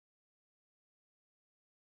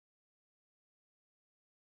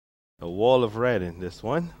A wall of red in this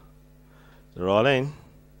one. They're all in.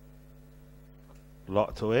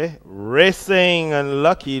 Locked away. Racing and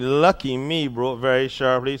lucky me broke very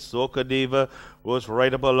sharply. Soca Diva was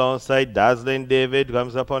right up alongside. Dazzling David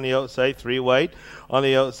comes up on the outside. 3 wide. On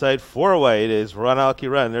the outside, 4 wide is Run Alki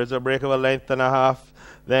Run. There's a break of a length and a half.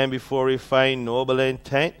 Then before we find Noble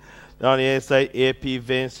Intent. On the inside, AP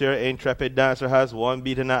Vince here. Intrepid Dancer has 1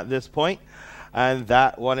 beaten at this point. And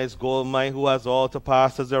that one is Goldmine, who has all to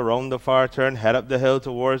pass as around the far turn, head up the hill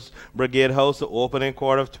towards Brigade House, the opening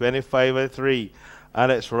quarter of 25-3.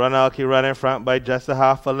 And it's Run Alki Run in front by just a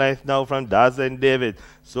half a length now from Dazzling David.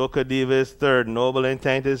 Soca Diva is third. Noble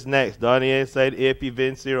Intent is next. Down the inside, AP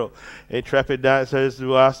Vince 0. Intrepid Dancer is the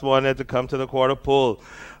last one to come to the quarter pole.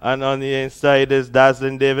 And on the inside is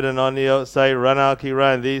Dazzling David, and on the outside, Run Alki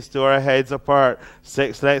Run. These two are heads apart.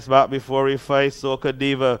 6 lengths back before we fight Soca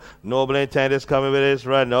Diva. Noble Intent is coming with his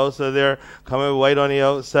run. Also, they're coming wide on the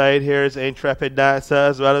outside. Here's Intrepid Dancer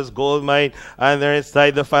as well as Goldmine. And they're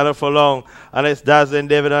inside the final furlong. And it's Dazzling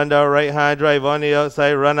David on the right-hand drive. On the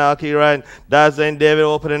outside, Run Alki Run. Dazzling David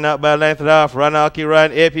opening up by a length and a half. Run Alki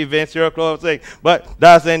Run. AP Vince, you're closing. But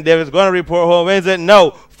Dazzling David's going to report home. Wins it?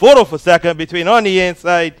 No. Photo for second between on the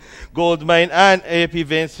inside Goldmine and AP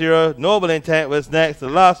Vince Hero. Noble Intent was next. The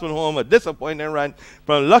last one home, a disappointing run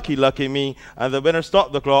from Lucky Me. And the winner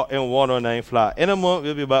stopped the clock in 109 flat. In a moment,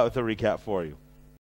 we'll be back with a recap for you.